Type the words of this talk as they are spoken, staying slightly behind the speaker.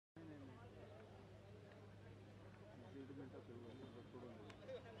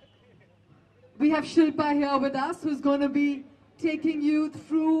We have Shilpa here with us, who's going to be taking you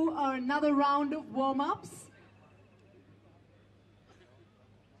through another round of warm-ups.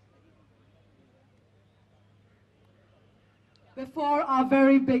 Before our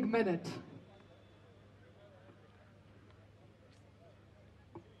very big minute.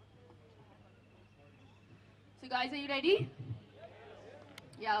 So guys, are you ready?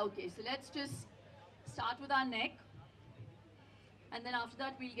 Yeah, okay. So let's just start with our neck. And then after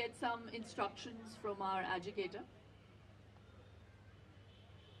that, we'll get some instructions from our educator.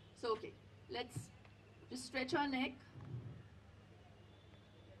 So, okay, let's just stretch our neck.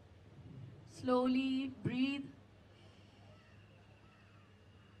 Slowly breathe.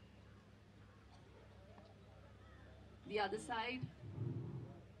 The other side.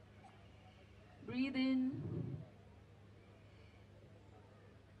 Breathe in.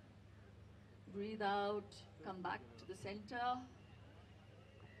 Breathe out. Come back to the center.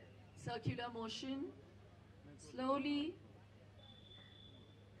 Circular motion. Slowly.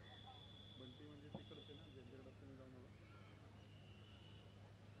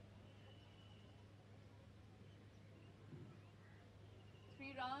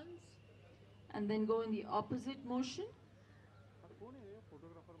 Three rounds. And then go in the opposite motion.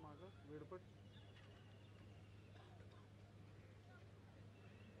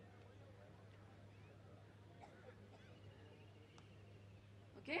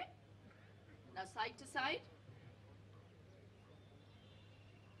 Okay? Now side to side.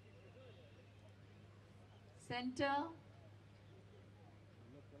 Center.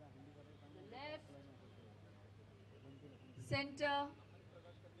 Left. Center.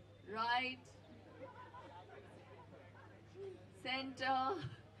 Right. Center.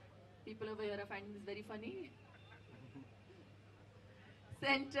 People over here are finding this very funny.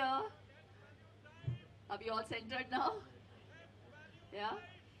 Center. Are we all centered now? Yeah?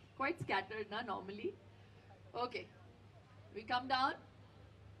 Quite scattered now normally. Okay. We come down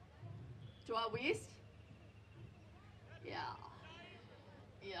to our waist. Yeah.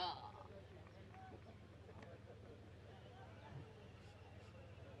 Yeah.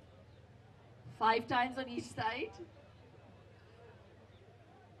 Five times on each side.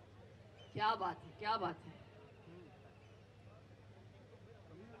 क्या बात है, क्या बात है.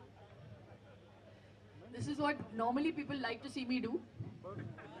 This is what normally people like to see me do.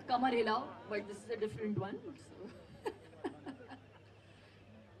 Kamar hilao, but this is a different one. So.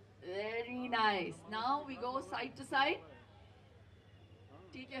 Very nice. Now we go side to side.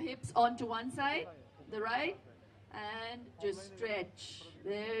 Take your hips onto one side, the right, and just stretch.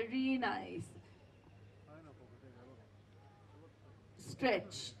 Very nice.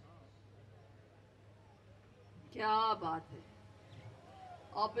 Stretch. क्या बात है.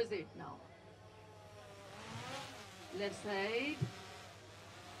 Opposite now. Left side.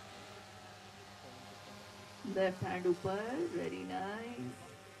 Left hand upar. Very nice.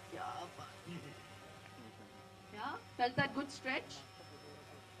 क्या बात है. Yeah? Felt that good stretch?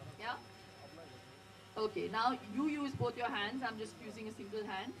 Yeah? Okay, now you use both your hands. I'm just using a single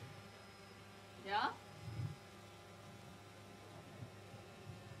hand. Yeah?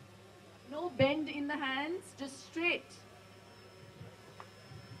 No bend in the hands, just straight.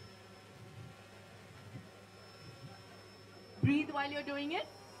 Breathe while you're doing it.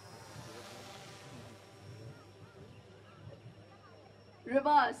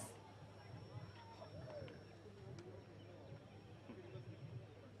 Reverse.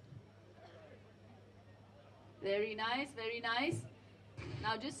 Very nice, very nice.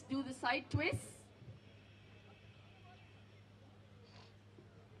 Now just do the side twist.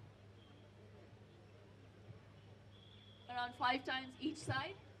 Around 5 times each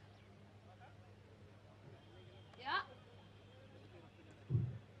side. Yeah.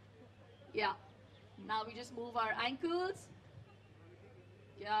 Yeah. Now we just move our ankles.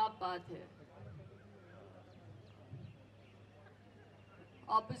 क्या बात है.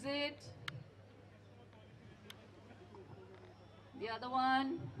 Opposite. The other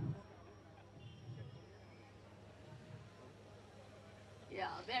one. Yeah,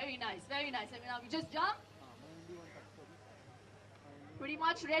 very nice, very nice. And now we just jump. Pretty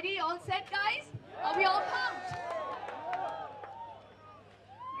much ready? All set, guys? Are we all pumped?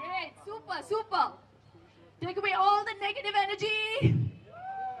 Great, super, super. Take away all the negative energy.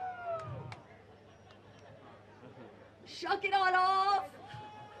 Shuck it all off.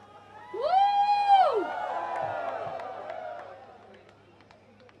 Woo!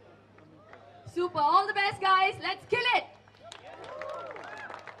 Super, all the best, guys. Let's kill it.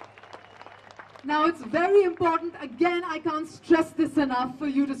 Now it's very important, again I can't stress this enough, for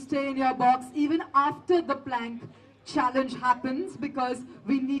you to stay in your box even after the plank challenge happens because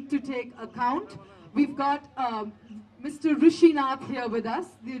we need to take account. We've got Mr. Rishinath here with us,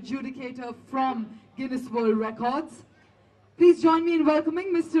 the adjudicator from Guinness World Records. Please join me in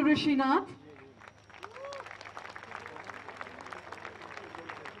welcoming Mr. Rishinath.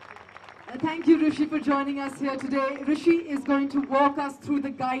 Thank you, Rishi, for joining us here today. Rishi is going to walk us through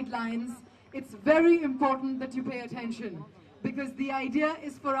the guidelines. It's very important that you pay attention because the idea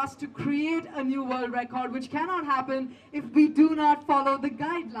is for us to create a new world record, which cannot happen if we do not follow the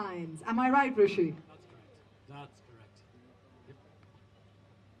guidelines. Am I right, Rishi? That's correct. Yep.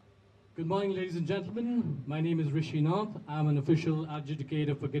 Good morning, ladies and gentlemen. My name is Rishi Nath. I'm an official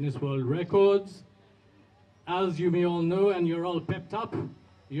adjudicator for Guinness World Records. As you may all know, and you're all pepped up,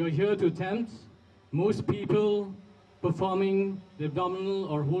 you're here to attempt most people performing the abdominal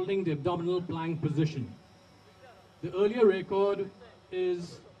or holding the abdominal plank position. The earlier record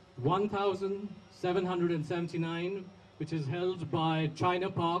is 1,779, which is held by China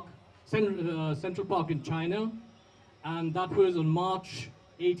Park, Central Park in China, and that was on March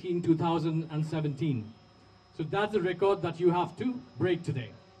 18, 2017. So that's the record that you have to break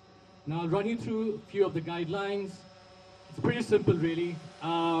today. Now I'll run you through a few of the guidelines. It's pretty simple, really.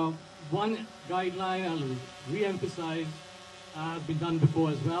 One guideline I'll re-emphasize, has been done before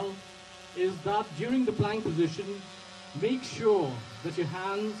as well, is that during the plank position, make sure that your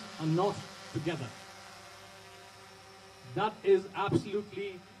hands are not together. That is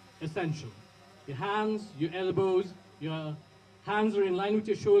absolutely essential. Your hands, your elbows, your hands are in line with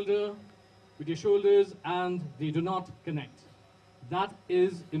your shoulders, and they do not connect. That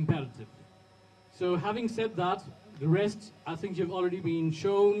is imperative. So having said that, the rest, I think you've already been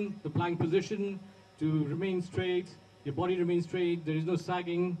shown the plank position to remain straight, your body remains straight, there is no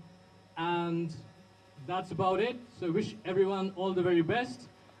sagging, and that's about it. So I wish everyone all the very best,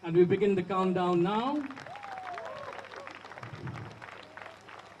 and we begin the countdown now.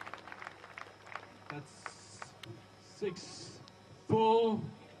 That's 6, 4,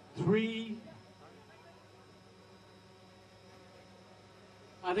 3.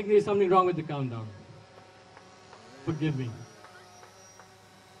 I think there's something wrong with the countdown. Forgive me.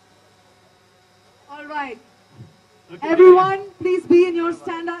 All right. Okay. Everyone, please be in your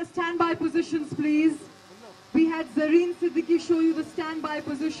standby positions, please. We had Zareen Siddiqui show you the standby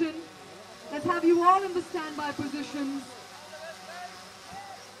position. Let's have you all in the standby positions.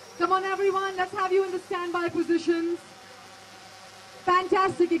 Come on, everyone, let's have you in the standby positions.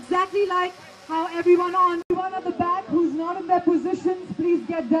 Fantastic, exactly like how everyone at the back who's not in their positions, please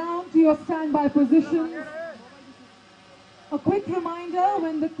get down to your standby positions. A quick reminder,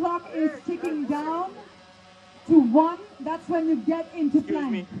 when the clock is ticking down to 1, that's when you get into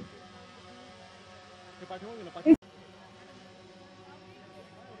plank. Ready?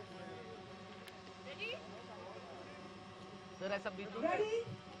 Ready?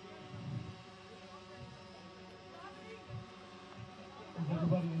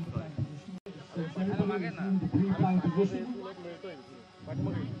 Everybody in the plank position. So everybody is in the pre-plank position.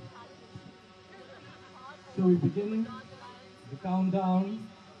 So we begin the countdown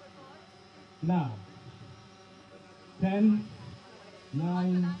now. 10,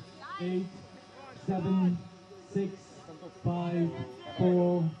 9, 8, 7, 6, 5,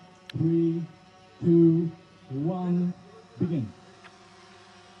 4, 3, 2, 1, begin.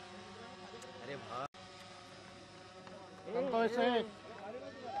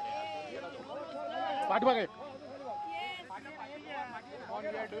 Party bucket. We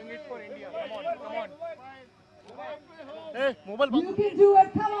are doing it for India. Come on, come on. Hey, mobile. You can do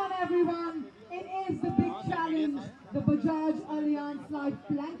it. Come on, everyone. It is the big challenge, the Bajaj Allianz Life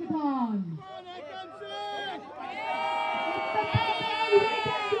Plankathon. We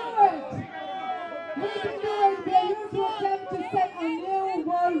can do it. We are here to attempt to set a new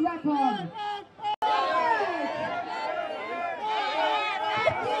world record.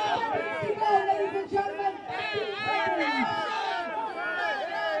 Ladies and gentlemen, 15 seconds.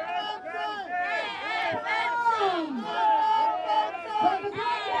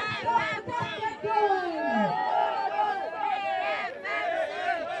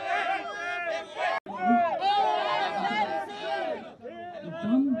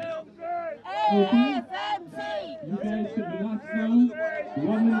 Okay. You guys should relax now.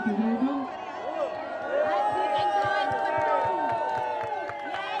 1 minute is over.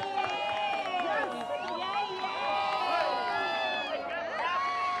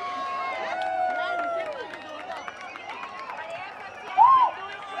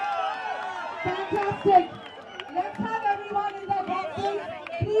 Fantastic. Let's have everyone in their boxes.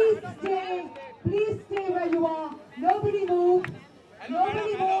 Please stay where you are. Nobody move.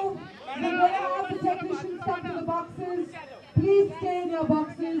 Nobody move. We're going to have the technicians come to the boxes. your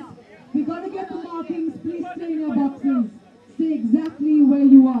boxes. We got to get the markings. Please stay in your boxes. Stay exactly where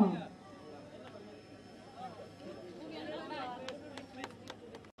you are.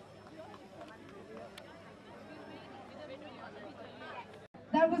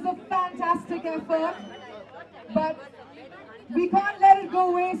 That was a fantastic effort, but we can't let it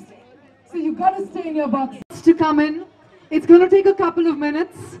go waste. So you've got to stay in your box. To come in, it's going to take a couple of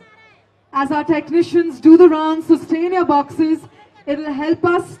minutes as our technicians do the rounds. So stay in your boxes. It'll help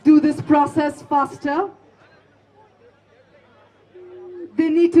us do this process faster. They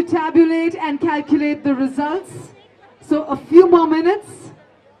need to tabulate and calculate the results. So a few more minutes.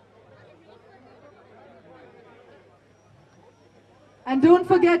 And don't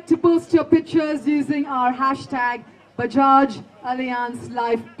forget to post your pictures using our hashtag Bajaj Allianz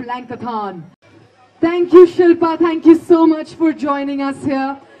Life Plankathon. Thank you, Shilpa. Thank you so much for joining us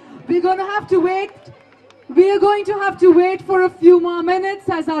here. We're going to have to wait. We are going to have to wait for a few more minutes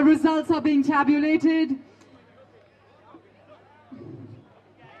as our results are being tabulated.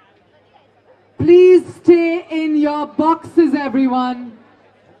 Please stay in your boxes, everyone.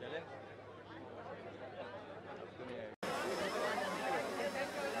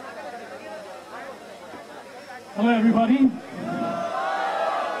 Hello everybody.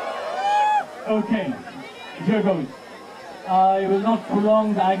 Okay, here goes. I will not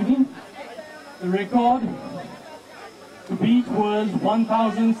prolong the agony. The record to beat was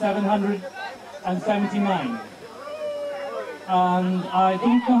 1,779. And I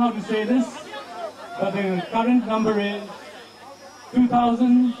don't know how to say this, but the current number is 2,353. So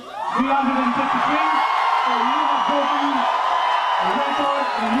you have broken a record,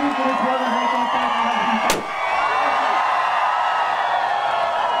 a new Guinness World Record.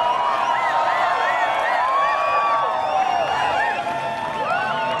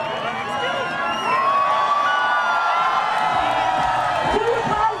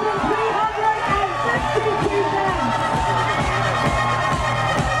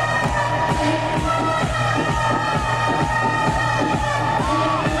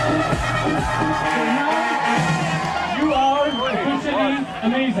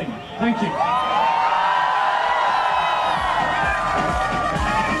 Amazing. Thank you.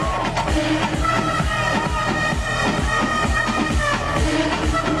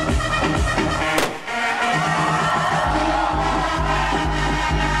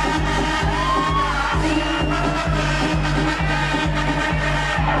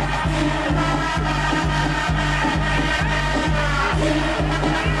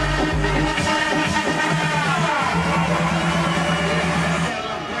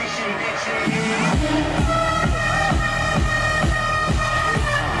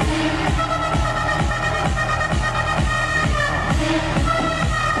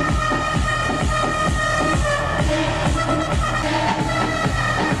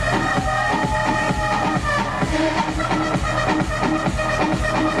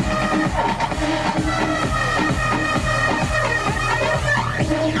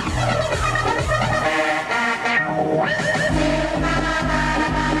 What?